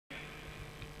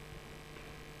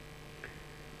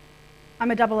I'm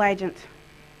a double agent.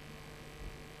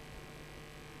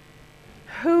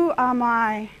 Who are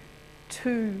my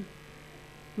two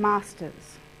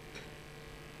masters?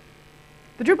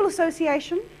 The Drupal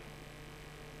Association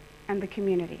and the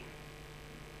community.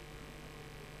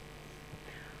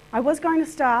 I was going to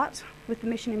start with the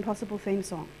Mission Impossible theme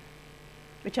song,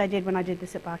 which I did when I did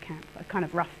this at Bar Camp, a kind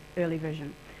of rough early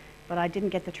version. But I didn't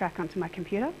get the track onto my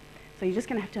computer, so you're just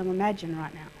going to have to imagine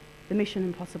right now the Mission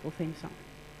Impossible theme song.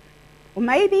 Or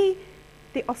maybe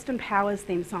the Austin Powers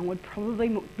theme song would probably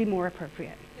be more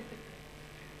appropriate.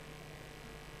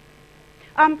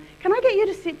 Can I get you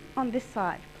to sit on this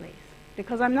side, please?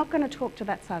 Because I'm not going to talk to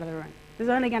that side of the room. There's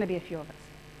only going to be a few of us.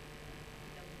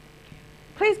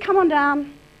 Please come on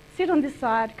down, sit on this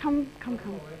side. Come.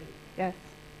 Yes.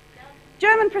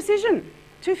 German Precision,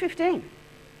 2:15.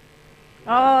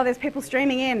 Oh, there's people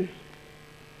streaming in.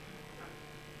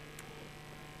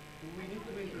 Do we need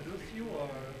to introduce you, or?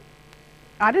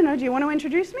 I don't know, do you want to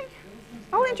introduce me?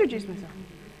 I'll introduce myself.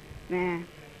 Nah.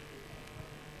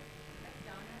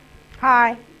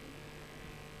 Hi.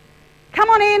 Come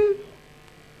on in.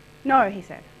 No, he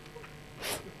said.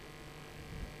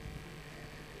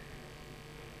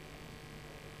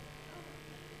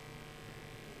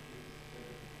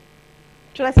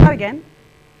 Should I start again?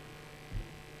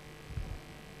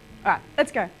 All right,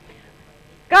 let's go.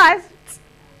 Guys,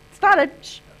 started.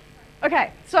 Shh.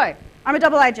 Okay, so I'm a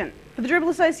double agent for the Drupal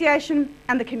Association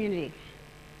and the community.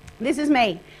 This is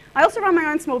me. I also run my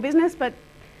own small business, but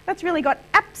that's really got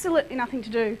absolutely nothing to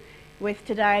do with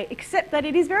today, except that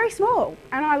it is very small.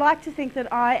 And I like to think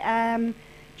that I am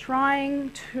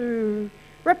trying to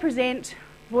represent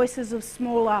voices of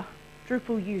smaller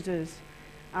Drupal users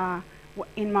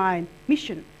in my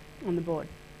mission on the board.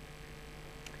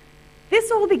 This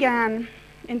all began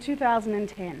in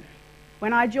 2010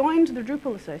 when I joined the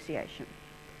Drupal Association.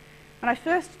 When I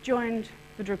first joined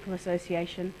the Drupal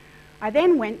Association, I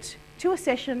then went to a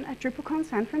session at DrupalCon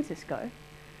San Francisco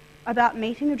about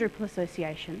meeting the Drupal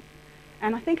Association,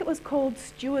 and I think it was called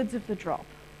Stewards of the Drop.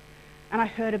 And I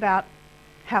heard about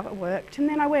how it worked, and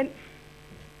then I went,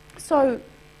 so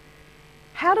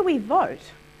how do we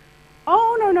vote?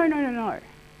 Oh, no.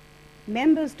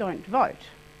 Members don't vote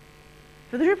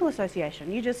for the Drupal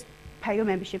Association. You just pay your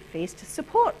membership fees to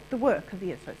support the work of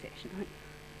the association. I went,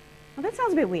 well, that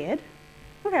sounds a bit weird.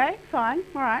 Okay, fine,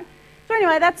 all right. So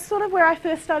anyway, that's sort of where I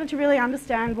first started to really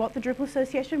understand what the Drupal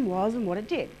Association was and what it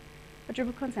did at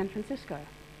DrupalCon San Francisco.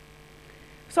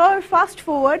 So fast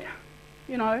forward,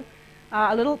 a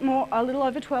little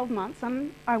over 12 months,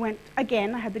 and I went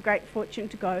again. I had the great fortune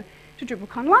to go to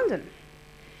DrupalCon London.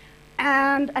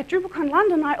 And at DrupalCon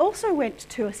London, I also went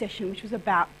to a session which was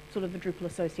about sort of the Drupal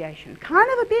Association. Kind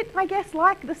of a bit, I guess,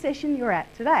 like the session you're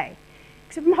at today,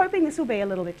 except I'm hoping this will be a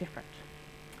little bit different.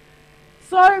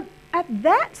 So at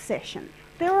that session,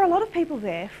 there were a lot of people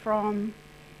there from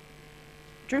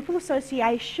Drupal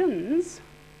associations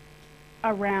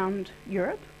around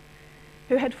Europe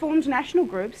who had formed national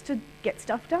groups to get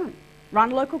stuff done,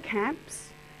 run local camps,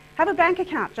 have a bank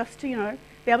account just to,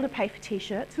 be able to pay for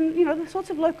t-shirts and, the sorts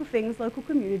of local things local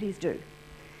communities do.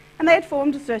 And they had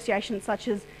formed associations such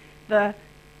as I'm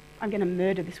going to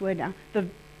murder this word now, the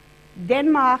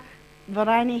Denmark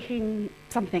Vereniging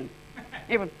something.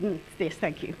 Yes,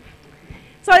 thank you.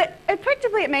 So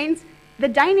effectively it means the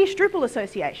Danish Drupal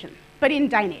Association, but in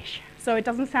Danish. So it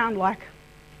doesn't sound like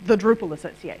the Drupal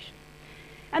Association.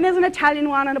 And there's an Italian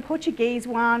one and a Portuguese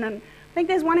one, and I think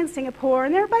there's one in Singapore,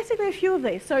 and there are basically a few of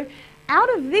these. So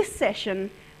out of this session,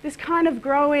 this kind of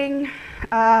growing,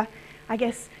 I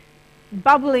guess,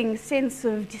 bubbling sense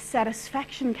of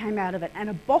dissatisfaction came out of it, and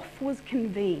a BOF was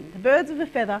convened. The Birds of a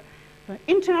Feather for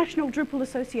International Drupal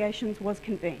Associations was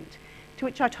convened, to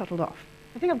which I tottled off.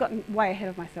 I think I've gotten way ahead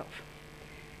of myself.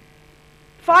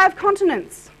 5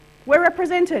 continents were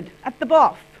represented at the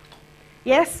BOF.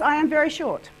 Yes, I am very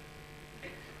short.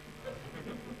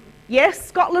 Yes,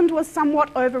 Scotland was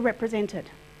somewhat overrepresented.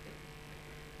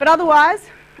 But otherwise,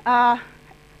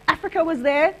 Africa was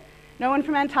there, no one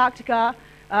from Antarctica,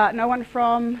 no one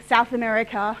from South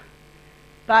America,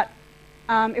 but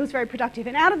it was very productive.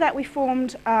 And out of that we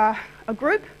formed a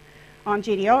group on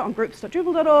GDO, on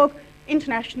groups.drupal.org,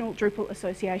 International Drupal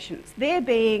Associations. There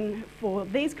being for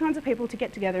these kinds of people to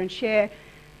get together and share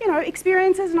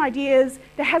experiences and ideas.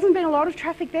 There hasn't been a lot of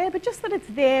traffic there, but just that it's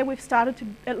there, we've started to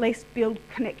at least build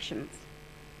connections.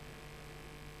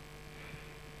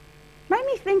 Made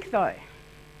me think though,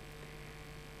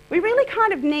 we really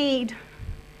kind of need,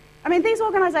 these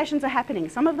organisations are happening.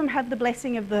 Some of them have the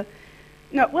blessing of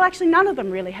actually none of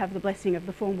them really have the blessing of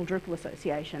the formal Drupal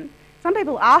Association. Some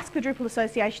people ask the Drupal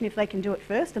Association if they can do it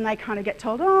first, and they kind of get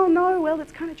told, oh no, well,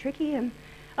 it's kind of tricky, and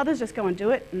others just go and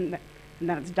do it, and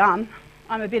then it's done.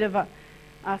 I'm a bit of a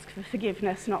ask for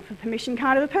forgiveness, not for permission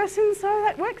kind of a person, so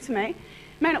that works for me.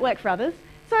 May not work for others.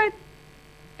 So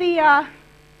the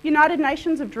United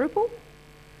Nations of Drupal.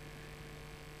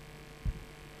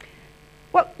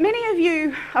 What many of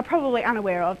you are probably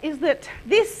unaware of is that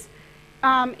this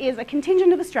is a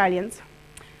contingent of Australians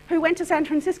who went to San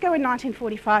Francisco in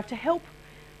 1945 to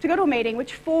go to a meeting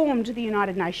which formed the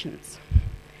United Nations.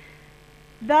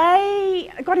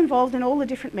 They got involved in all the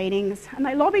different meetings, and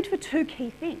they lobbied for two key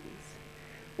things,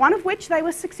 one of which they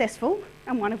were successful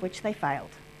and one of which they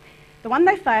failed. The one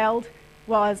they failed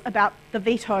was about the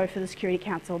veto for the Security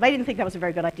Council. They didn't think that was a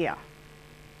very good idea,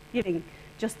 giving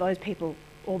just those people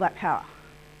all that power.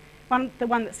 The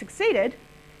one that succeeded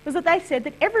was that they said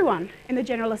that everyone in the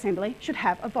General Assembly should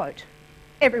have a vote.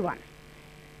 Everyone.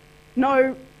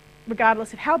 No,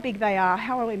 regardless of how big they are,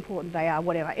 how important they are,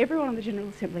 whatever, everyone in the General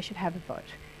Assembly should have a vote.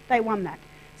 They won that.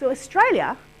 So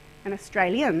Australia and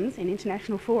Australians in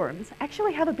international forums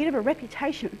actually have a bit of a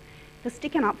reputation for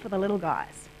sticking up for the little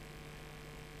guys.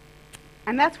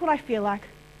 And that's what I feel like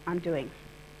I'm doing.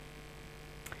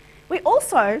 We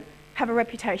also have a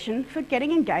reputation for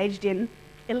getting engaged in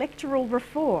electoral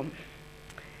reform.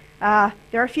 There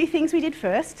are a few things we did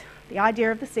first. The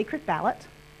idea of the secret ballot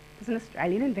was an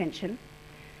Australian invention.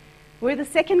 We're the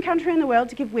second country in the world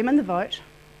to give women the vote.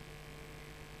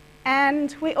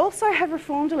 And we also have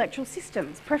reformed electoral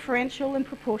systems, preferential and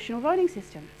proportional voting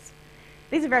systems.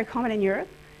 These are very common in Europe,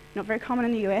 not very common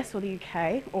in the US or the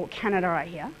UK or Canada, I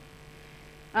hear.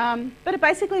 But it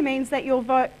basically means that your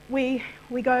vote, we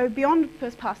go beyond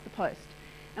first past the post,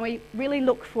 and we really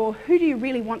look for who do you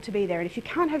really want to be there, and if you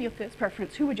can't have your first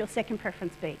preference, who would your second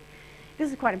preference be? This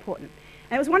is quite important.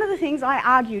 And it was one of the things I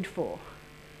argued for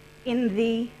in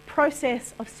the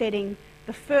process of setting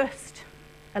the first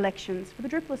elections for the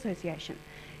Drupal Association.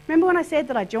 Remember when I said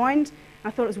that I joined and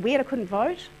I thought it was weird I couldn't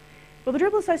vote? Well, the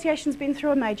Drupal Association's been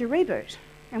through a major reboot,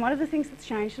 and one of the things that's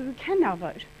changed is we can now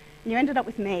vote. And you ended up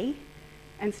with me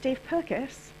and Steve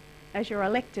Perkis as your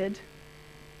elected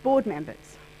board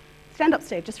members. Stand up,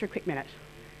 Steve, just for a quick minute.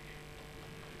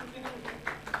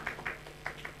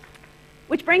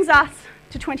 Which brings us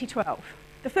to 2012.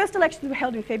 The first elections were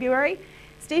held in February.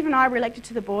 Steve and I were elected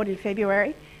to the board in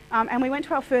February, and we went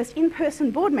to our first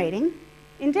in-person board meeting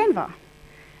in Denver.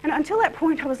 And until that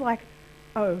point, I was like,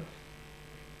 oh,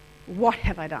 what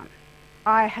have I done?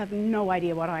 I have no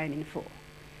idea what I am in for.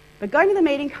 But going to the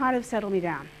meeting kind of settled me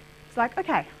down. It's like,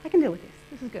 okay, I can deal with this.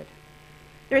 This is good.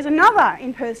 There is another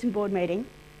in-person board meeting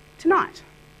tonight,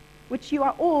 which you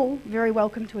are all very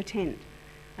welcome to attend.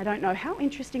 I don't know how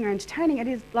interesting or entertaining it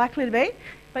is likely to be,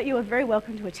 but you are very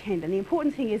welcome to attend. And the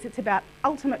important thing is it's about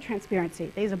ultimate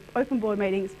transparency. These are open board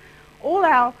meetings. All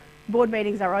our board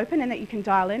meetings are open and that you can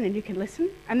dial in and you can listen,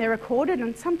 and they're recorded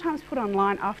and sometimes put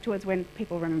online afterwards when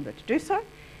people remember to do so.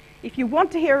 If you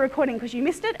want to hear a recording because you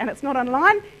missed it and it's not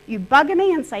online, you bugger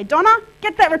me and say, Donna,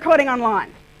 get that recording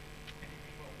online.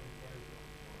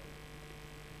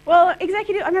 Well, I'm going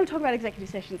to talk about executive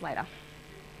sessions later.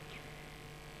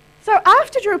 So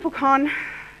after DrupalCon,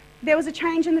 there was a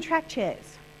change in the track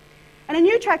chairs. And a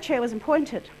new track chair was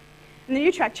appointed. And the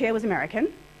new track chair was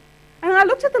American. And I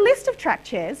looked at the list of track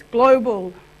chairs,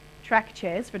 global track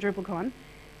chairs for DrupalCon,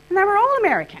 and they were all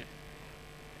American.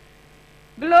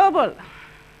 Global.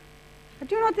 I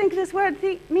do not think this word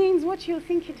means what you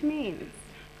think it means.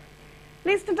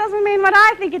 At least it doesn't mean what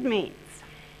I think it means.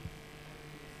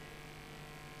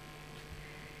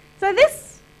 So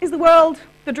this is the world,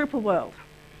 the Drupal world.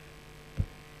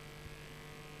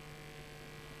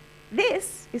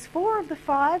 This is 4 of the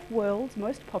 5 world's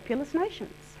most populous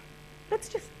nations. Let's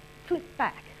just flip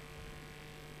back.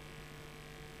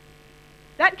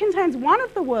 That contains 1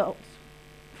 of the world's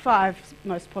 5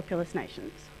 most populous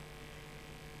nations.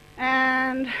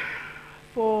 And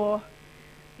 4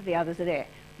 of the others are there.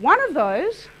 One of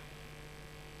those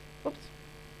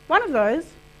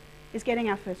is getting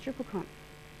our first DrupalCon.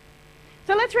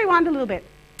 So let's rewind a little bit.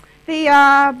 The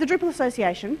Drupal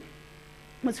Association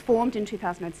was formed in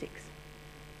 2006.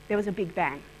 There was a big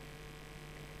bang.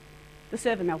 The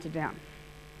server melted down.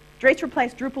 Dries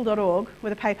replaced Drupal.org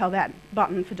with a PayPal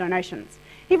button for donations.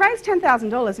 He raised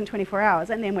 $10,000 in 24 hours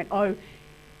and then went, oh,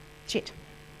 shit,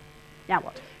 now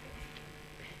what?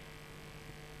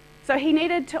 So he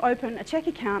needed to open a check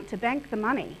account to bank the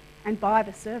money and buy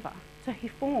the server. So he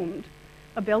formed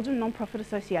a Belgian non-profit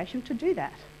association to do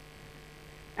that.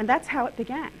 And that's how it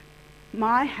began.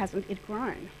 My, hasn't it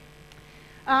grown?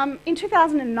 In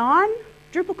 2009,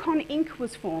 DrupalCon Inc.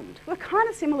 was formed for kind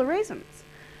of similar reasons.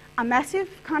 a massive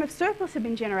kind of surplus had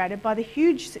been generated by the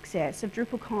huge success of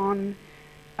DrupalCon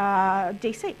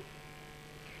DC.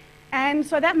 And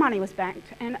so that money was banked,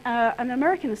 and an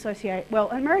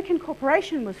American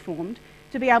corporation was formed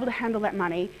to be able to handle that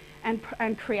money and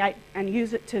create and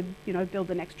use it to, you know, build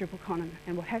the next DrupalCon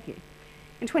and what have you.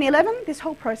 In 2011, this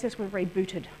whole process was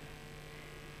rebooted.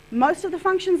 Most of the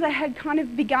functions that had kind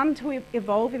of begun to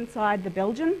evolve inside the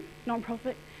Belgian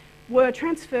non-profit were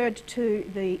transferred to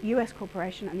the US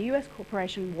corporation, and the US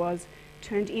corporation was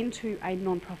turned into a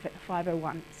non-profit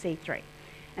 501c3.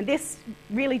 And this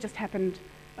really just happened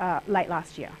late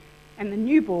last year. And the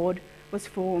new board was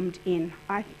formed in,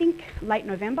 I think, late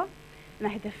November, and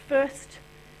they had their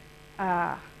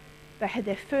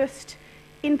first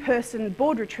in-person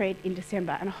board retreat in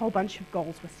December, and a whole bunch of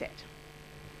goals were set.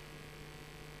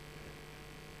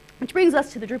 Which brings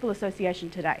us to the Drupal Association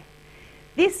today.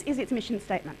 This is its mission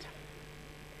statement.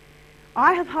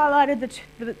 I have highlighted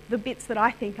the bits that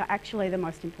I think are actually the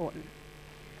most important.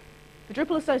 The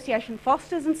Drupal Association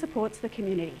fosters and supports the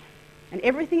community, and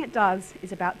everything it does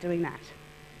is about doing that.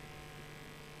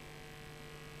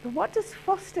 But what does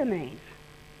foster mean?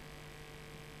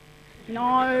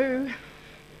 No.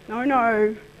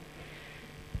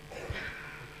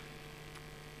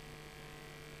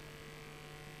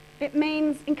 It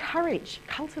means encourage,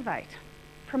 cultivate,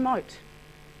 promote,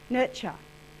 nurture,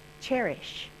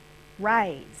 cherish,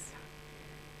 raise.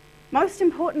 Most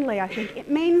importantly, I think, it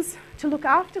means to look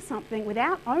after something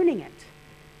without owning it.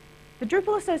 The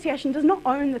Drupal Association does not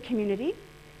own the community,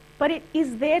 but it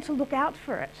is there to look out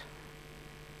for it.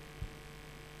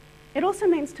 It also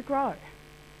means to grow.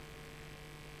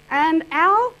 And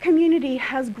our community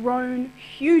has grown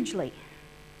hugely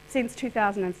since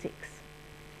 2006.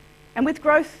 And with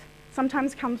growth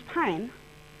sometimes comes pain,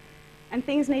 and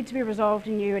things need to be resolved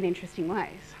in new and interesting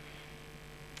ways.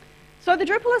 So the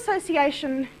Drupal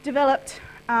Association developed,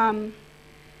 along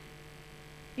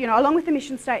with the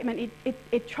mission statement,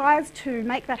 it tries to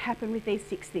make that happen with these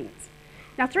 6 things.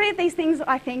 Now, 3 of these things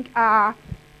I think are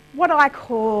what I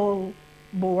call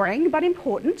boring but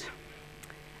important,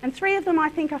 and 3 of them I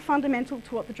think are fundamental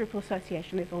to what the Drupal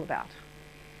Association is all about.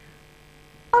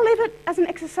 I'll leave it as an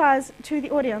exercise to the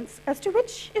audience as to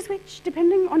which is which,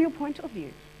 depending on your point of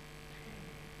view.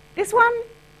 This one,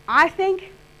 I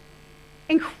think,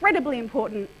 incredibly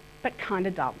important, but kind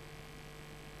of dull.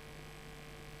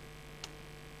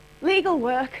 Legal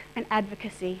work and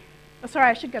advocacy. Oh, sorry,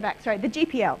 I should go back. Sorry, the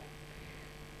GPL.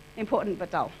 Important,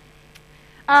 but dull.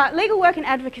 Legal work and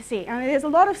advocacy. I mean, there's a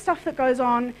lot of stuff that goes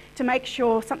on to make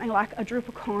sure something like a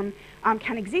DrupalCon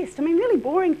can exist. I mean, really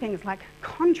boring things like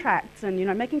contracts and,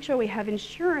 making sure we have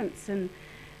insurance, and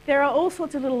there are all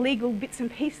sorts of little legal bits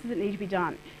and pieces that need to be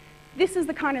done. This is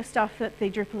the kind of stuff that the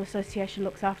Drupal Association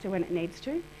looks after when it needs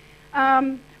to.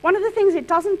 One of the things it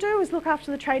doesn't do is look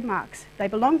after the trademarks. They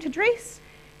belong to Dries.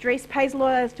 Dries pays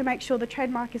lawyers to make sure the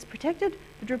trademark is protected.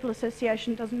 The Drupal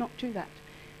Association does not do that.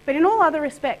 But in all other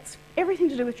respects, everything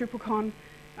to do with DrupalCon,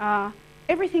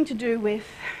 everything to do with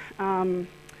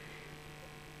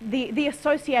the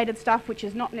associated stuff, which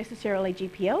is not necessarily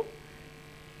GPL,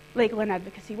 legal and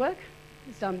advocacy work,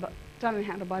 is done and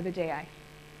handled by the DA.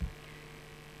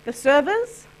 The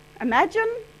servers, imagine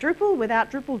Drupal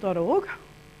without Drupal.org.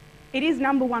 It is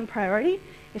 #1 priority.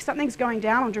 If something's going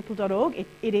down on Drupal.org,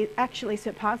 it actually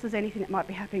surpasses anything that might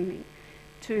be happening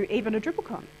to even a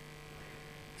DrupalCon.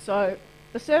 So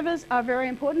the servers are very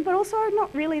important, but also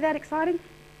not really that exciting.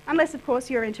 Unless, of course,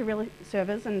 you're into real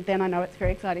servers, and then I know it's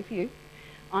very exciting for you.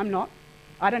 I'm not.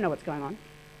 I don't know what's going on.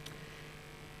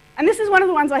 And this is one of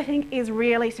the ones I think is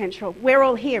really central. We're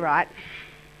all here, right?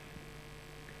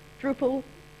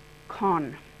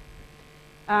 DrupalCon.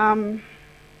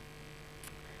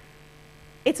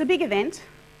 It's a big event.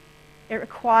 It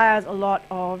requires a lot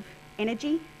of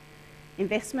energy,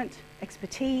 investment,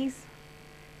 expertise,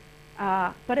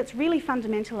 but it's really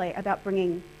fundamentally about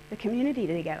bringing the community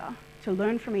together to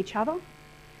learn from each other,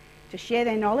 to share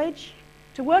their knowledge,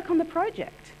 to work on the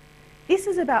project. This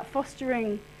is about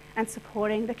fostering and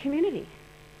supporting the community.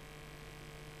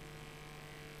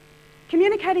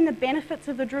 Communicating the benefits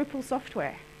of the Drupal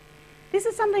software. This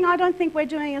is something I don't think we're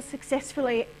doing as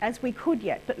successfully as we could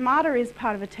yet, but Marta is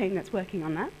part of a team that's working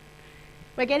on that.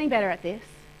 We're getting better at this.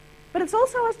 But it's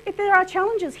also, if there are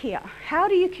challenges here, how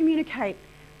do you communicate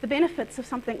the benefits of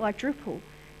something like Drupal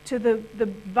to the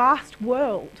vast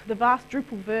world, the vast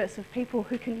Drupalverse of people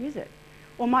who can use it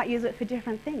or might use it for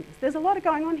different things? There's a lot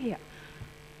going on here.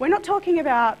 We're not talking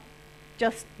about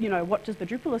just, what does the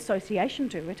Drupal Association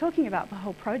do? We're talking about the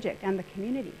whole project and the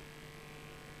community.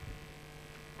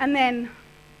 And then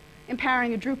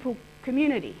empowering a Drupal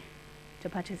community to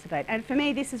participate. And for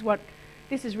me, this is what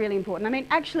this is really important. I mean,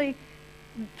 actually,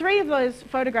 3 of those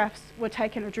photographs were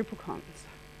taken at DrupalCons.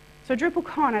 So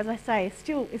DrupalCon, as I say,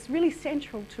 is really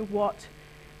central to what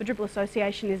the Drupal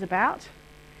Association is about.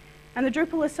 And the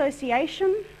Drupal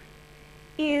Association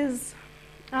is,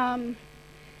 let's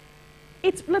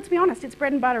be honest, its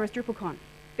bread and butter is DrupalCon.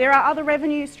 There are other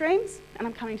revenue streams, and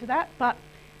I'm coming to that, but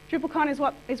DrupalCon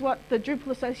is what the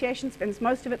Drupal Association spends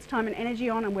most of its time and energy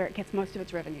on, and where it gets most of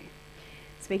its revenue.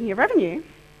 Speaking of revenue,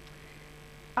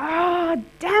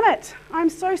 damn it, I'm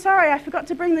so sorry, I forgot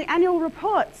to bring the annual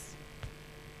reports.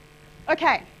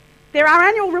 Okay, there are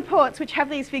annual reports which have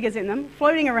these figures in them,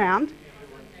 floating around.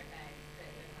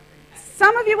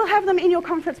 Some of you will have them in your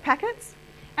conference packets,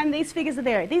 and these figures are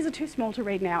there. These are too small to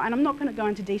read now, and I'm not going to go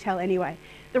into detail anyway.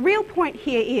 The real point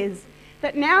here is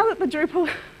that now that the Drupal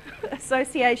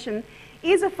Association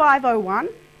is a 501,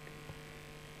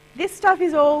 this stuff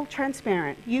is all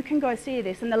transparent. You can go see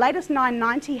this, and the latest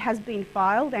 990 has been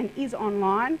filed and is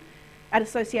online at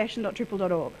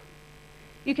association.drupal.org.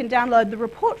 You can download the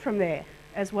report from there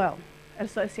as well at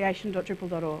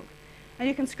association.drupal.org, and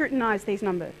you can scrutinise these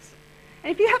numbers.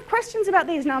 And if you have questions about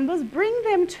these numbers, bring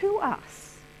them to us.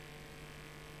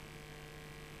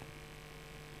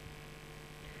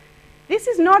 This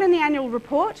is not in the annual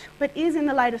report, but is in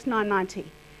the latest 990.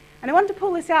 And I wanted to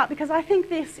pull this out because I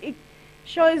think it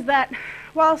shows that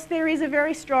whilst there is a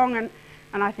very strong and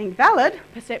I think valid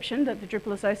perception that the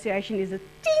Drupal Association is a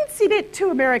teensy bit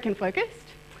too American focused,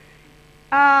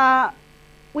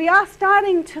 we are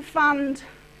starting to fund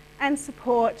and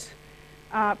support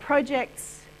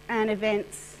projects and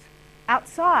events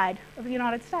outside of the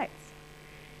United States.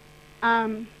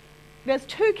 There's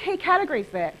 2 key categories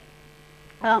there.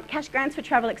 Cash grants for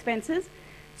travel expenses,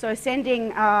 so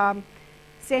sending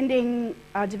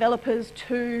developers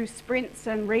to sprints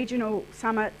and regional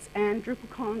summits and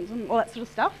DrupalCons and all that sort of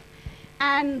stuff,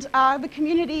 and the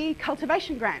community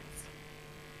cultivation grants.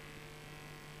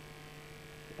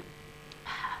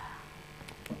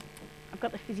 I've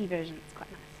got the fizzy version, it's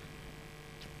quite nice.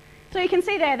 So you can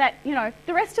see there that, you know,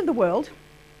 the rest of the world,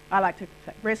 I like to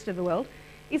say rest of the world,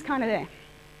 is kind of there.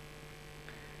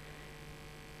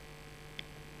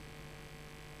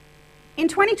 In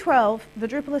 2012, the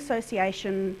Drupal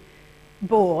Association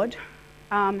board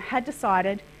had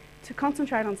decided to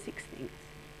concentrate on 6 things.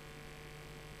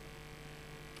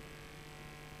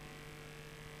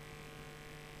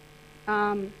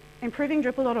 Improving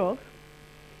Drupal.org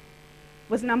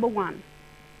was number 1,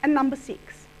 and number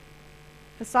 6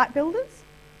 for site builders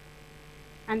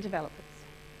and developers.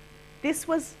 This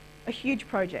was a huge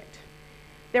project.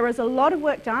 There was a lot of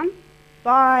work done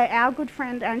by our good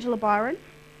friend Angela Byron.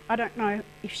 I don't know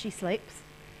if she sleeps.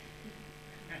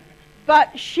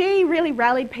 But she really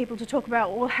rallied people to talk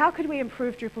about, well, how could we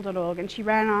improve Drupal.org? And she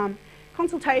ran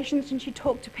consultations, and she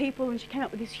talked to people, and she came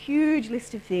up with this huge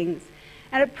list of things.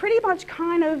 And it pretty much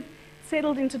kind of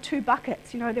settled into 2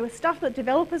 buckets. You know, there was stuff that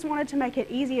developers wanted to make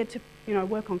it easier to, you know,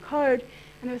 work on code,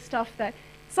 and there was stuff that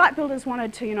site builders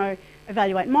wanted to, you know,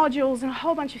 evaluate modules and a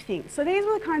whole bunch of things. So these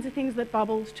were the kinds of things that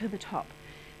bubbled to the top.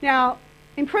 Now,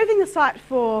 improving the site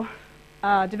for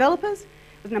developers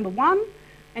was number 1,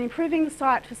 and improving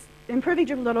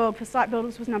Drupal.org for site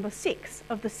builders was number 6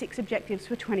 of the 6 objectives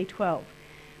for 2012.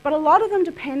 But a lot of them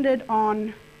depended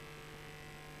on,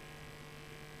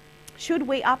 should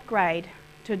we upgrade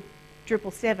to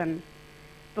Drupal 7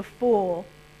 before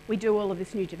we do all of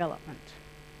this new development?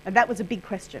 And that was a big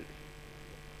question.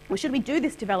 Or should we do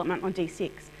this development on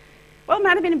D6? Well, it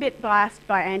might have been a bit biased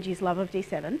by Angie's love of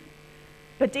D7,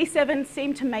 but D7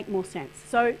 seemed to make more sense.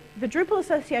 So the Drupal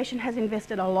Association has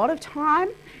invested a lot of time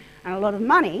and a lot of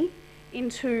money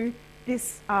into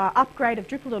this upgrade of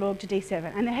Drupal.org to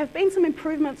D7. And there have been some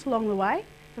improvements along the way.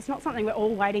 It's not something we're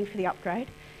all waiting for the upgrade.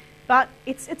 But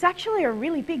it's actually a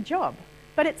really big job.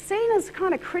 But it's seen as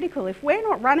kind of critical. If we're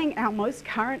not running our most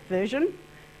current version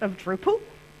of Drupal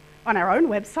on our own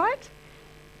website,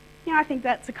 you know, I think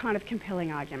that's a kind of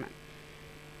compelling argument.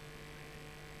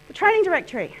 The training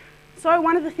directory. So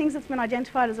one of the things that's been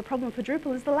identified as a problem for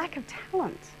Drupal is the lack of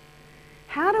talent.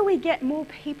 How do we get more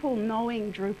people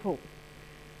knowing Drupal?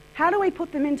 How do we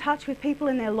put them in touch with people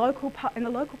in the local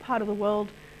part of the world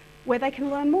where they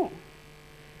can learn more?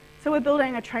 So we're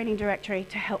building a training directory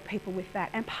to help people with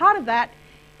that. And part of that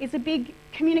is a big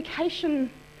communication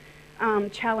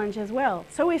challenge as well.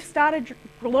 So we've started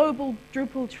global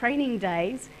Drupal training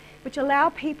days, which allow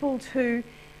people to,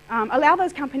 allow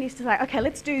those companies to say, okay,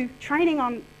 let's do training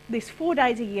on this 4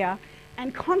 days a year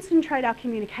and concentrate our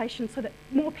communication so that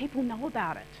more people know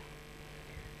about it.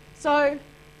 So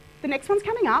the next one's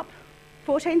coming up,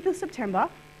 14th of September.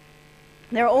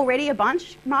 There are already a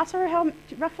bunch. Marta,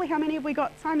 roughly how many have we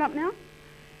got signed up now?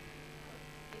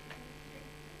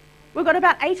 We've got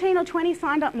about 18 or 20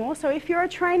 signed up more, so if you're a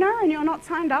trainer and you're not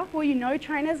signed up, or you know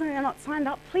trainers and they're not signed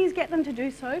up, please get them to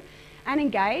do so and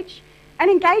engage.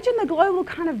 And engage in the global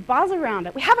kind of buzz around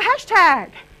it. We have a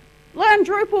hashtag, Learn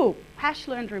Drupal,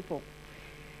 #Learn Drupal.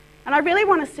 And I really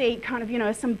want to see kind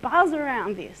of, some buzz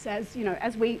around this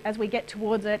as we get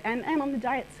towards it and on the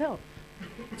day itself.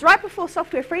 It's right before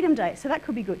Software Freedom Day, so that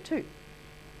could be good too.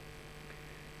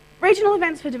 Regional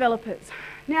events for developers.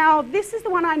 Now, this is the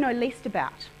one I know least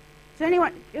about. Does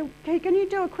anyone, can you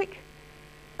do a quick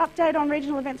update on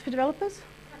regional events for developers?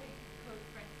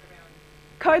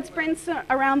 Code sprints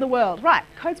around the world. Right,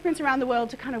 code sprints around the world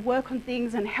to kind of work on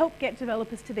things and help get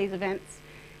developers to these events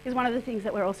is one of the things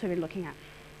that we're also looking at.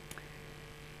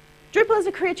 Drupal as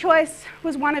a career choice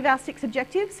was one of our 6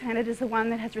 objectives, and it is the one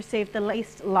that has received the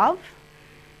least love.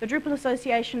 The Drupal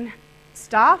Association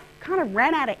staff kind of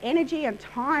ran out of energy and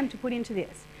time to put into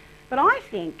this. But I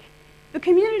think the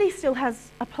community still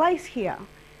has a place here.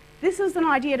 This is an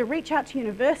idea to reach out to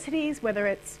universities, whether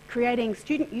it's creating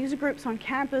student user groups on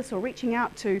campus or reaching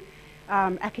out to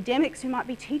academics who might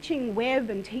be teaching web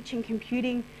and teaching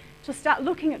computing, to start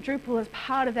looking at Drupal as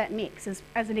part of that mix,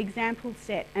 as an example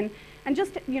set, and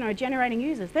just generating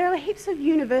users. There are heaps of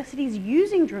universities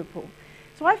using Drupal.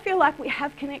 So I feel like we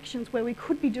have connections where we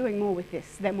could be doing more with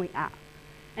this than we are.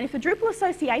 And if the Drupal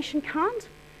Association can't,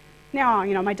 now,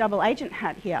 my double agent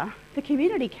hat here, the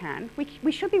community can.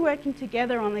 We should be working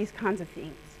together on these kinds of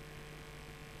things.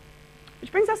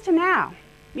 Which brings us to now,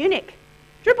 Munich.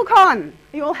 DrupalCon.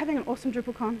 Are you all having an awesome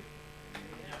DrupalCon?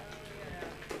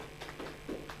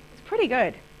 It's pretty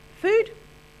good. Food,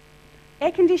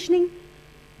 air conditioning.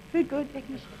 Food good, air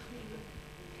conditioning.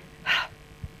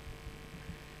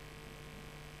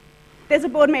 There's a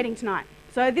board meeting tonight.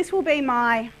 So this will be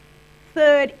my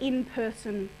 3rd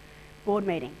in-person board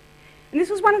meeting. And this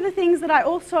was one of the things that I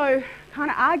also kind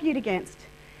of argued against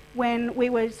when we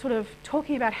were sort of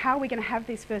talking about how we're going to have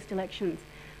these first elections.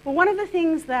 Well, one of the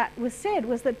things that was said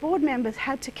was that board members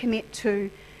had to commit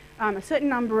to a certain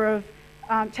number of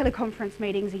teleconference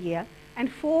meetings a year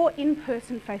and 4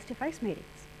 in-person face-to-face meetings.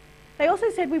 They also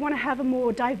said we want to have a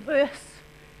more diverse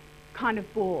kind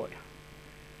of board.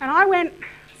 And I went,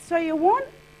 so you want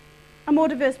a more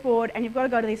diverse board and you've got to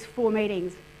go to these 4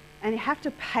 meetings and you have to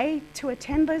pay to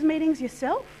attend those meetings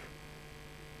yourself?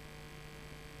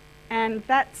 And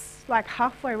that's like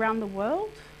halfway around the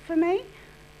world for me.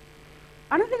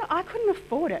 I couldn't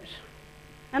afford it.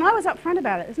 And I was upfront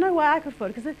about it. There's no way I could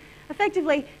afford it, because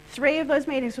effectively 3 of those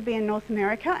meetings would be in North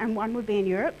America and 1 would be in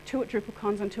Europe, 2 at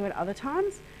DrupalCons and 2 at other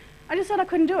times. I just said I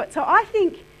couldn't do it. So I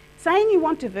think saying you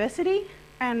want diversity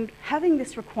and having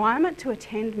this requirement to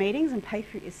attend meetings and pay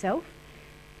for it yourself,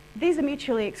 these are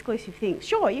mutually exclusive things.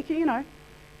 Sure, you can,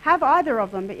 have either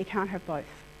of them, but you can't have both.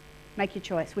 Make your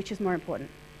choice, which is more important.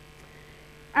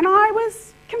 And I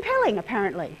was compelling,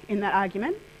 apparently, in that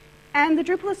argument. And the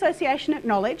Drupal Association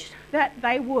acknowledged that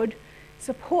they would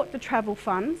support the travel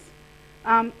funds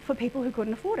for people who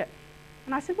couldn't afford it.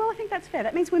 And I said, well, I think that's fair.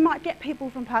 That means we might get people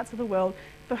from parts of the world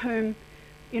for whom,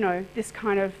 this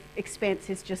kind of expense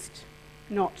is just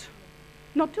not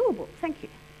doable. Thank you.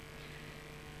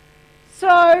 So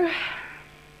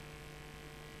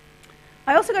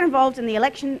I also got involved in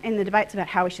the debates about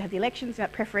how we should have the elections,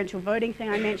 that preferential voting thing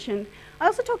I mentioned. I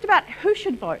also talked about who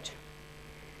should vote.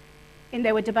 And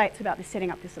there were debates about setting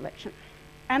up this election.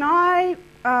 And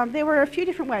there were a few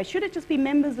different ways. Should it just be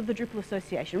members of the Drupal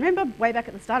Association? Remember way back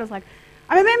at the start, I was like,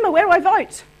 I'm a member, where do I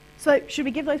vote? So should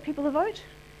we give those people a vote?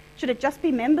 Should it just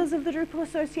be members of the Drupal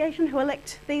Association who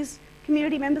elect these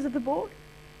community members of the board?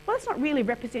 Well, that's not really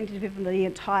representative of the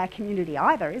entire community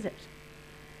either, is it?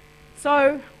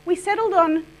 So we settled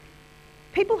on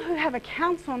people who have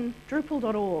accounts on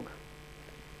Drupal.org,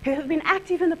 who have been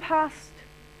active in the past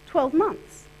 12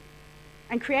 months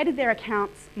and created their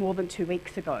accounts more than 2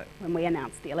 weeks ago when we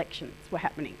announced the elections were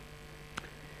happening.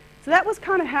 So that was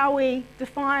kind of how we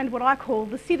defined what I call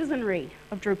the citizenry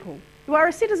of Drupal. You are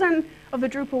a citizen of the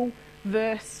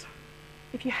Drupal-verse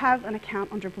if you have an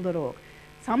account on Drupal.org.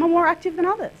 Some are more active than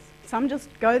others. Some just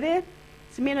go there,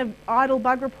 submit an idle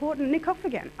bug report and nick off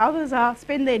again. Others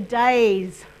spend their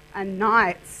days and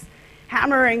nights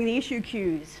hammering the issue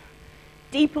queues,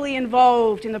 deeply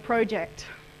involved in the project.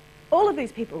 All of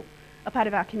these people are part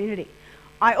of our community.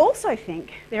 I also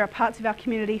think there are parts of our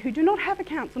community who do not have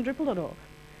accounts on Drupal.org.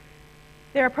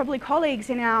 There are probably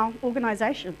colleagues in our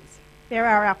organisations. There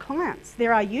are our clients.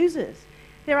 There are users.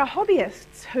 There are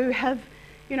hobbyists who have,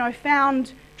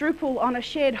 found Drupal on a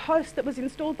shared host that was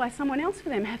installed by someone else for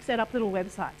them, have set up little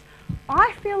websites.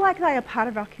 I feel like they are part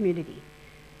of our community.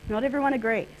 Not everyone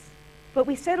agrees. But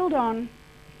we settled on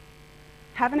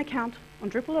have an account on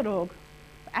Drupal.org,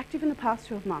 active in the past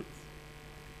 12 months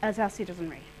as our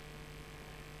citizenry.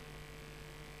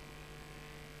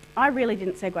 I really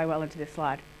didn't segue well into this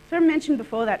slide. So I mentioned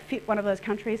before that FIT, one of those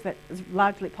countries that is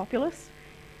largely populous.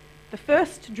 The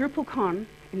first DrupalCon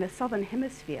in the Southern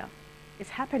Hemisphere is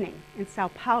happening in Sao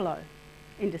Paulo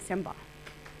in December.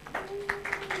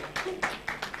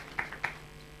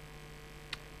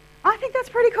 I think that's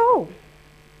pretty cool.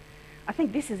 I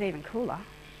think this is even cooler.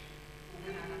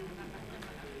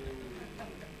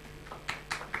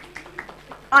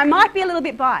 I might be a little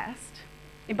bit biased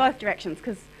in both directions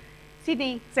because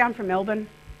Sydney, I'm from Melbourne.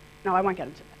 No, I won't get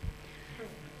into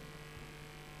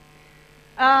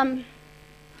that.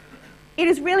 It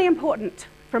is really important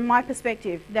from my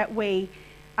perspective that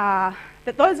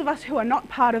that those of us who are not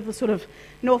part of the sort of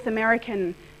North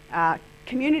American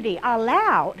community are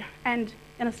loud and,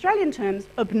 in Australian terms,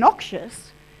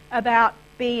 obnoxious about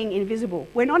being invisible.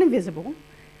 We're not invisible.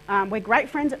 We're great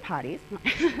friends at parties.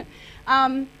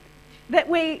 That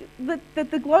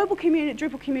the global community,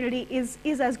 Drupal community, is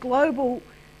as global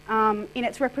in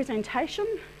its representation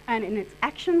and in its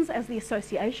actions as the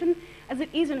association as it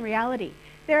is in reality.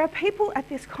 There are people at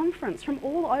this conference from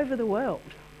all over the world.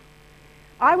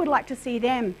 I would like to see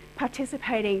them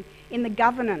participating in the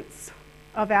governance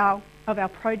of our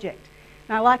project.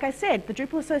 Now, like I said, the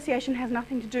Drupal Association has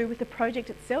nothing to do with the project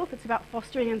itself. It's about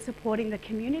fostering and supporting the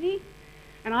community.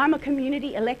 And I'm a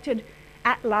community elected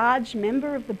at-large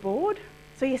member of the board.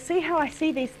 So you see how I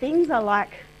see these things are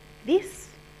like this?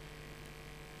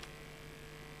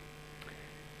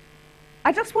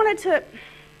 I just wanted to,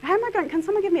 how am I going? Can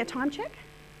someone give me a time check?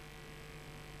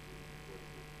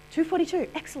 2:42,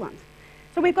 excellent.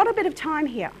 So we've got a bit of time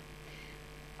here.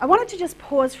 I wanted to just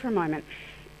pause for a moment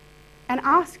and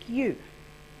ask you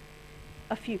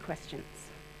a few questions.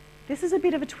 This is a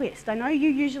bit of a twist. I know you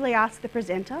usually ask the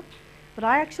presenter, but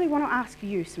I actually want to ask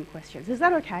you some questions. Is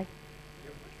that okay?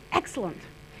 Yep. Excellent.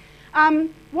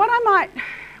 What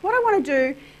I want to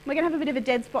do, we're going to have a bit of a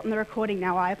dead spot in the recording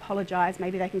now, I apologise,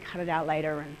 maybe they can cut it out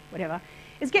later and whatever,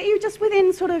 is get you just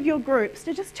within sort of your groups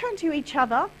to just turn to each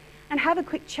other and have a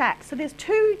quick chat. So there's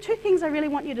two things I really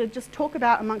want you to just talk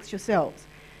about amongst yourselves.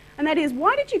 And that is,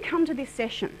 why did you come to this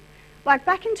session? Like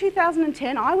back in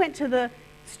 2010, I went to the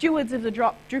stewards of the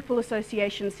Drupal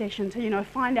Association session to,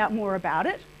 find out more about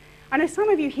it. I know some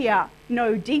of you here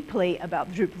know deeply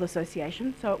about the Drupal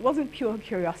Association, so it wasn't pure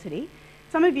curiosity.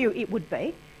 Some of you, it would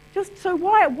be. Just so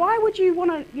why would you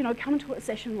want to, come to a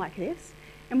session like this?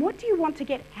 And what do you want to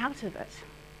get out of it?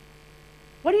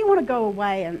 What do you want to go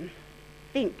away and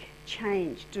think,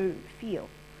 change, do, feel?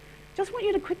 Just want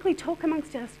you to quickly talk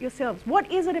amongst yourselves.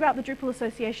 What is it about the Drupal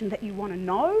Association that you want to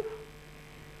know?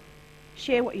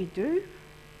 Share what you do.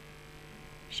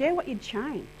 Share what you'd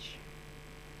change.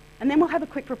 And then we'll have a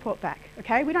quick report back,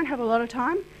 okay? We don't have a lot of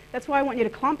time. That's why I want you to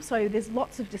clump, so there's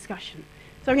lots of discussion.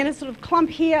 So I'm going to sort of clump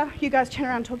here. You guys turn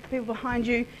around, talk to people behind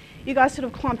you. You guys sort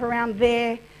of clump around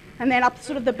there, and then up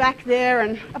sort of the back there,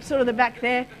 and up sort of the back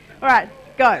there. All right,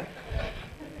 go.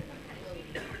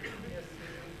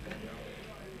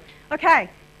 Okay,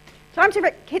 time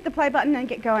to hit the play button and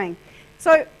get going.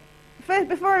 So first,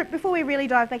 before we really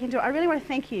dive back into it, I really want to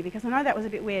thank you, because I know that was a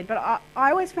bit weird, but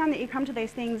I always found that you come to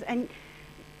these things and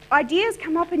ideas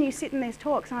come up and you sit in these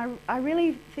talks, and I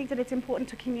really think that it's important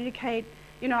to communicate,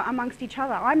 amongst each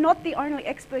other. I'm not the only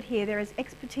expert here. There is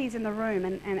expertise in the room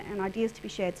and ideas to be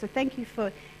shared, so thank you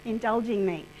for indulging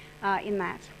me in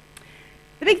that.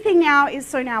 The big thing now is,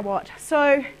 so now what?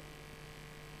 So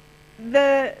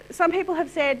some people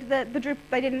have said that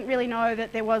they didn't really know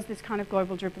that there was this kind of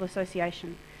global Drupal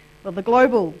association. Well, the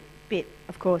global bit,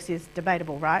 of course, is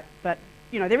debatable, right? But,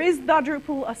 there is the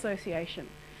Drupal Association.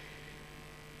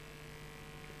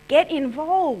 Get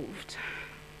involved.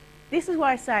 This is what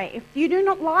I say. If you do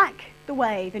not like the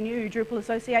way the new Drupal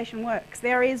Association works,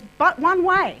 there is but one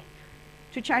way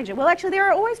to change it. Well, actually, there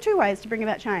are always two ways to bring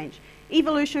about change.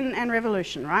 Evolution and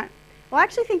revolution, right? Well, I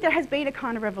actually think there has been a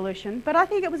kind of revolution, but I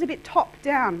think it was a bit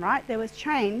top-down, right? There was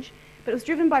change, but it was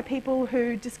driven by people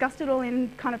who discussed it all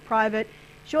in kind of private.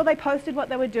 Sure, they posted what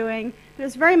they were doing, but it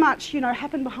was very much,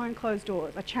 happened behind closed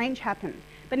doors. A change happened.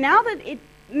 But now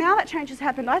that change has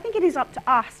happened, I think it is up to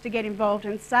us to get involved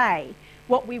and say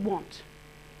what we want.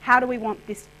 How do we want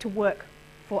this to work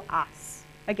for us?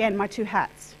 Again, my two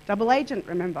hats. Double agent,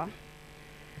 remember.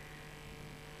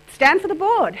 Stand for the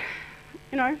board.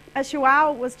 As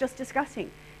Joao was just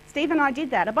discussing. Steve and I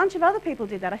did that. A bunch of other people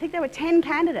did that. I think there were 10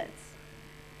 candidates.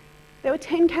 There were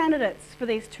 10 candidates for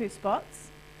these two spots.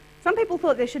 Some people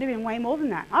thought there should have been way more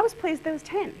than that. I was pleased there was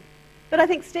 10. But I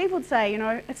think Steve would say,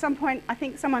 at some point, I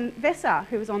think Vesa,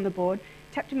 who was on the board,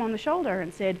 tapped him on the shoulder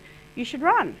and said, you should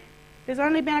run. there's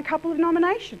only been a couple of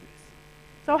nominations.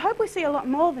 So I hope we see a lot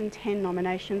more than 10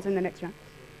 nominations in the next round.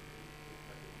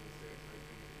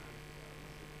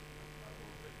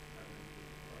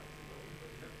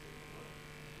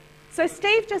 So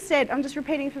Steve just said, I'm just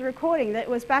repeating for the recording, that it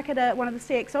was back at one of the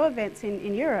CXO events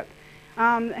in Europe.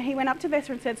 He went up to Vesa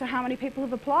and said, so how many people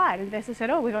have applied? And Vesa said,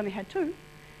 oh, we've only had 2.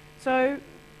 So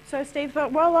Steve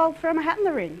thought, well, I'll throw my hat in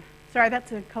the ring. Sorry,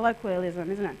 that's a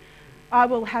colloquialism, isn't it? I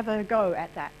will have a go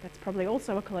at that. That's probably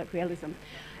also a colloquialism.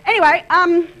 Anyway,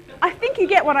 I think you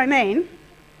get what I mean.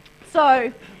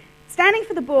 So standing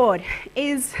for the board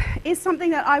is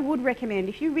something that I would recommend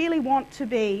if you really want to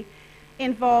be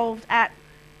involved at,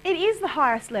 it is the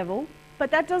highest level, but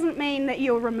that doesn't mean that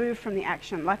you're removed from the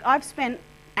action. Like, I've spent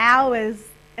hours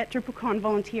at DrupalCon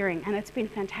volunteering, and it's been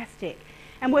fantastic.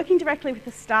 And working directly with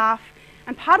the staff,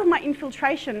 and part of my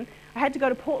infiltration, I had to go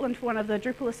to Portland for one of the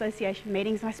Drupal Association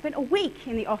meetings, and I spent a week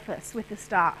in the office with the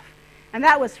staff. And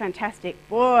that was fantastic.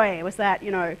 Boy, was that,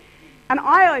 an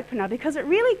eye-opener, because it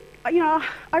really, I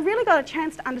really got a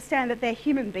chance to understand that they're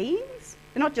human beings.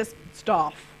 They're not just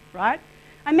staff, right?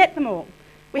 I met them all.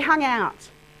 We hung out.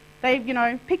 They,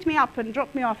 picked me up and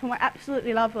dropped me off and were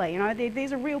absolutely lovely.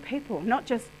 These are real people, not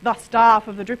just the staff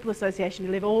of the Drupal Association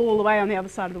who live all the way on the other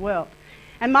side of the world.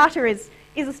 And Marta is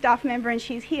a staff member, and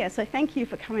she's here, so thank you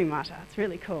for coming, Marta. It's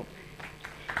really cool.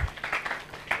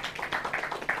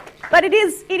 But it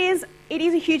is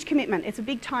a huge commitment. It's a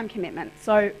big time commitment,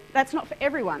 so that's not for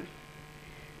everyone.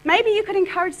 Maybe you could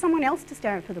encourage someone else to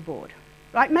stand for the board,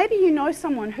 right? Maybe you know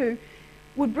someone who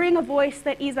would bring a voice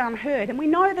that is unheard, and we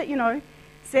know that,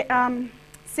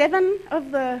 seven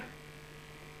of the,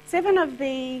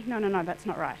 no, that's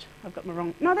not right. I've got my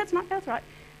wrong, no, that's right.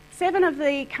 7 of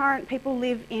the current people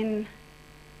live in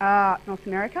North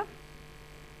America.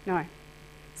 No,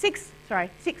 6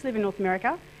 live in North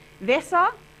America.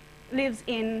 Vesa lives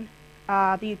in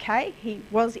the UK. He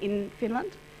was in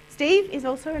Finland. Steve is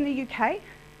also in the UK.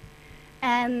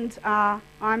 And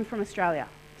I'm from Australia.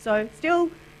 So still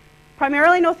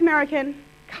primarily North American,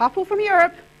 couple from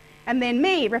Europe, and then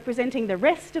me representing the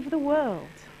rest of the world.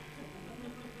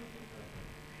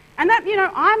 And that,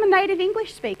 I'm a native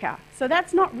English speaker, so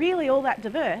that's not really all that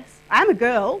diverse. I'm a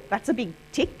girl, that's a big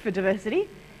tick for diversity.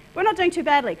 We're not doing too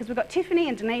badly, because we've got Tiffany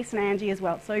and Denise and Angie as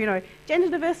well. So, gender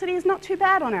diversity is not too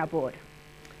bad on our board.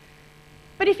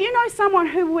 But if you know someone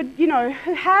who would,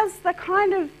 who has the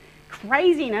kind of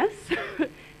craziness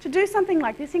to do something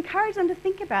like this, encourage them to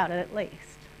think about it at least.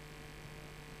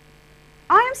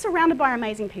 I am surrounded by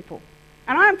amazing people,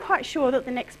 and I am quite sure that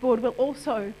the next board will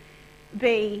also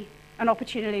be an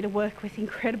opportunity to work with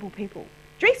incredible people.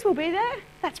 Dries will be there.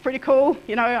 That's pretty cool.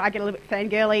 I get a little bit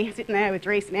fangirly sitting there with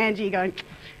Dries and Angie going,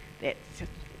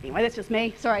 anyway, that's just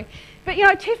me, sorry. But,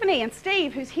 Tiffany and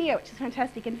Steve, who's here, which is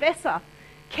fantastic, and Vesa,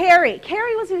 Kerry.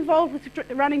 Kerry was involved with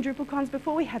running DrupalCons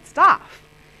before we had staff.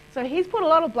 So he's put a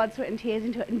lot of blood, sweat and tears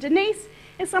into it. And Denise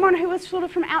is someone who is sort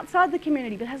of from outside the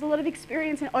community but has a lot of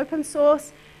experience in open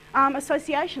source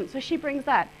associations, so she brings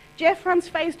that. Jeff runs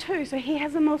phase 2, so he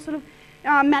has a more sort of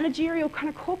managerial kind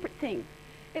of corporate thing.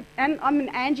 And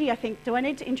Angie, I think, do I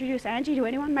need to introduce Angie to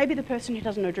anyone? Maybe the person who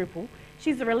doesn't know Drupal.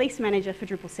 She's the release manager for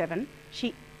Drupal 7.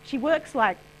 She works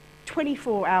like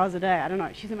 24 hours a day, I don't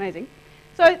know, she's amazing.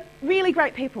 So really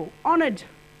great people, honoured,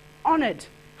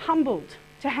 humbled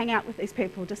to hang out with these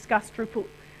people, discuss Drupal,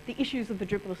 the issues of the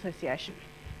Drupal Association.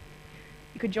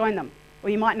 You could join them,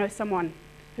 or you might know someone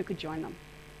who could join them.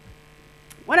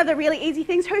 One of the really easy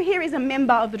things, who here is a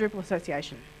member of the Drupal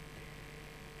Association?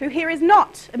 Who here is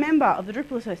not a member of the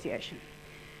Drupal Association?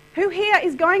 Who here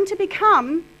is going to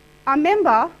become a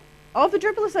member of the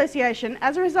Drupal Association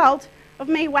as a result of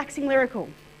me waxing lyrical?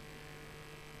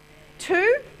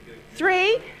 2,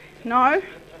 3, no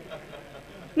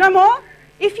more?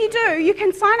 If you do, you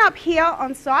can sign up here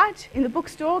on site in the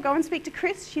bookstore, go and speak to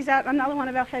Chris, she's another one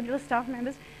of our fabulous staff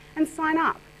members, and sign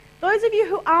up. Those of you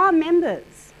who are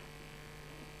members,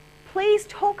 please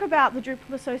talk about the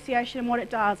Drupal Association and what it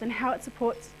does and how it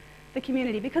supports the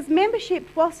community, because membership,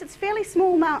 whilst it's fairly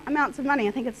small amounts of money,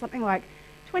 I think it's something like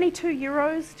 22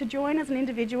 euros to join as an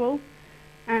individual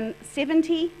and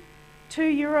 72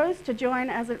 euros to join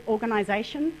as an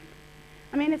organisation.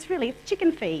 I mean, it's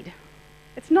chicken feed.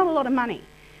 It's not a lot of money.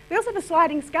 We also have a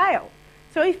sliding scale.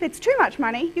 So if it's too much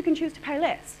money, you can choose to pay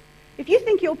less. If you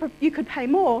think you could pay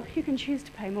more, you can choose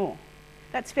to pay more.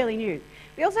 That's fairly new.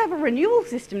 We also have a renewal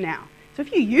system now. So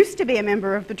if you used to be a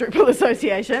member of the Drupal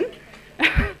Association,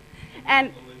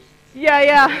 and we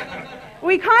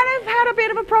kind of had a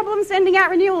bit of a problem sending out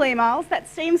renewal emails. That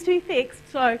seems to be fixed.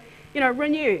 So,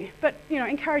 renew. But,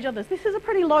 encourage others. This is a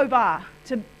pretty low bar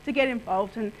to get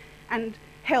involved and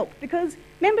help, because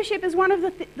membership is one of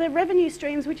the revenue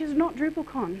streams which is not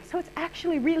DrupalCon. So it's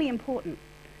actually really important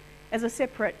as a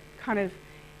separate kind of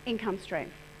income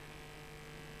stream.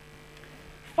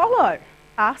 Follow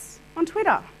us on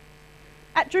Twitter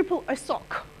at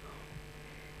DrupalAssoc.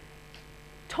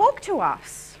 Talk to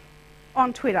us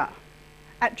on Twitter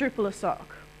at DrupalAssoc.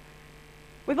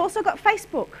 We've also got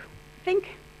Facebook,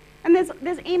 and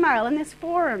there's email, and there's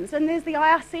forums, and there's the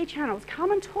IRC channels.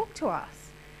 Come and talk to us.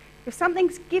 If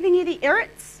something's giving you the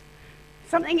irrits,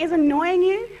 something is annoying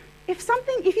you, if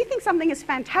you think something is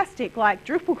fantastic like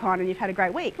DrupalCon and you've had a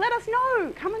great week, let us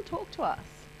know. Come and talk to us.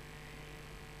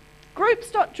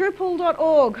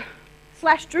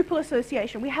 Groups.drupal.org/Drupal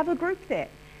Association. We have a group there.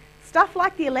 Stuff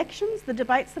like the elections, the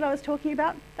debates that I was talking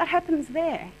about, that happens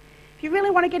there. If you really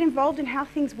want to get involved in how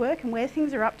things work and where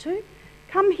things are up to,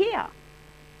 come here.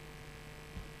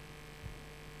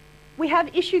 We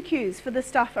have issue queues for the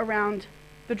stuff around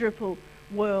the Drupal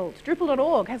world.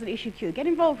 Drupal.org has an issue queue. Get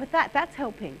involved with that. That's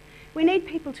helping. We need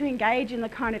people to engage in the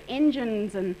kind of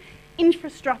engines and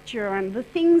infrastructure and the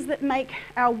things that make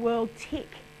our world tick.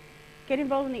 Get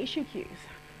involved in the issue queues.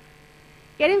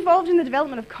 Get involved in the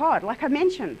development of code. Like I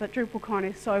mentioned, that DrupalCon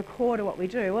is so core to what we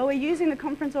do. Well, we're using the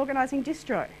conference organising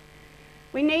distro.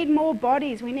 We need more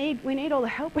bodies. We need all the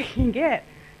help we can get.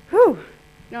 Whew.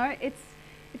 No, it's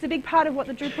a big part of what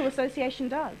the Drupal Association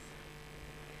does.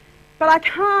 But I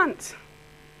can't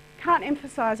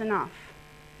emphasise enough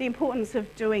the importance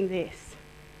of doing this,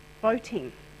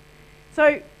 voting.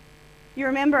 So you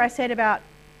remember I said about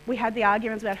we had the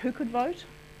arguments about who could vote?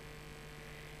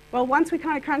 Well, once we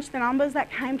kind of crunched the numbers,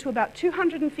 that came to about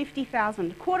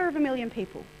 250,000, 250,000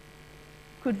 people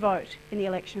could vote in the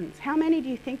elections. How many do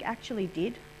you think actually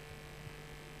did?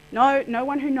 No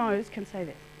one who knows can say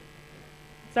this.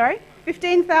 Sorry?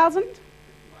 15,000?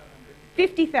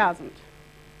 50,000.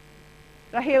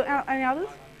 Did I hear any others?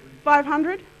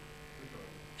 500?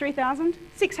 3,000?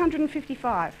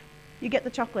 655. You get the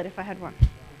chocolate if I had one.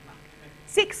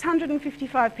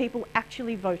 655 people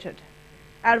actually voted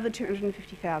out of the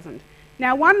 250,000.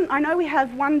 Now, I know we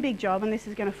have one big job, and this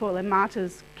is going to fall in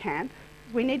Marta's camp.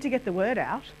 We need to get the word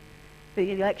out that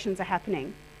the elections are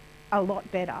happening a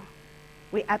lot better.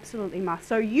 We absolutely must.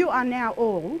 So you are now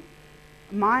all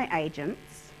my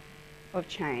agents of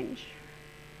change.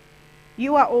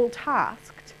 You are all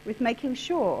tasked with making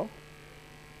sure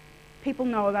people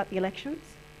know about the elections,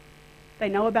 they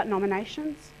know about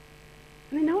nominations,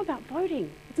 and they know about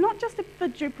voting. It's not just for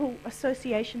Drupal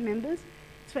Association members,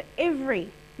 it's for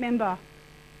every member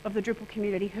of the Drupal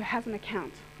community who has an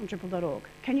account on Drupal.org.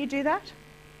 Can you do that?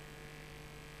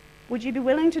 Would you be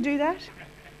willing to do that?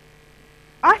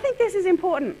 I think this is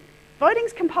important.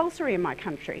 Voting's compulsory in my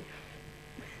country.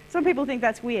 Some people think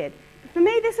that's weird. But for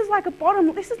me, this is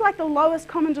like the lowest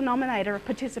common denominator of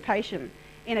participation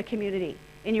in a community,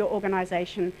 in your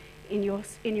organisation, in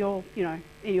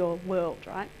your world,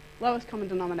 right? Lowest common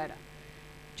denominator.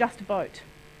 Just vote.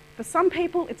 For some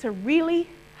people, it's a really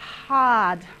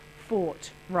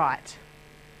hard-fought right.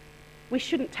 We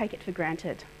shouldn't take it for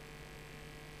granted.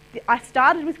 I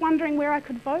started with wondering where I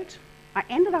could vote. I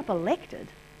ended up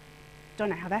elected. Don't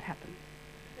know how that happened.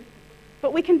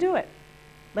 But we can do it.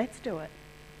 Let's do it.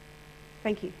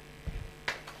 Thank you.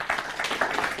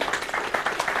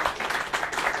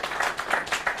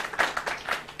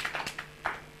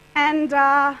 And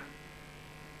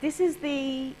this is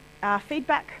the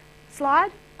feedback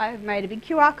slide. I've made a big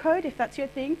QR code if that's your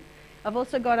thing. I've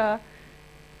also got a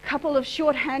couple of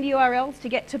shorthand URLs to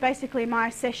get to basically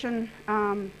my session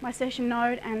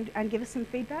node and give us some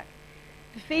feedback.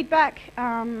 The feedback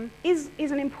is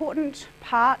an important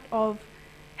part of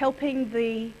helping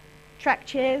the track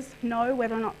chairs know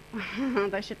whether or not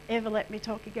they should ever let me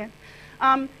talk again.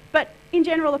 But in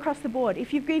general, across the board,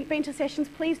 if you've been to sessions,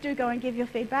 please do go and give your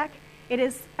feedback. It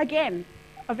is, again,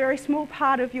 a very small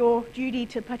part of your duty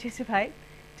to participate,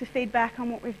 to feedback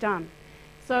on what we've done.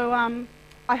 So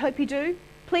I hope you do.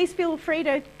 Please feel free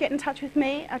to get in touch with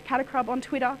me at Catacrub on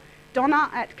Twitter, Donna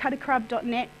at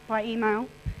catacrub.net by email.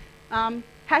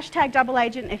 Hashtag double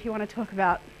agent if you want to talk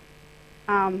about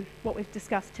what we've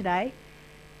discussed today.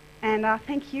 And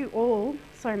thank you all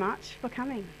so much for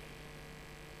coming.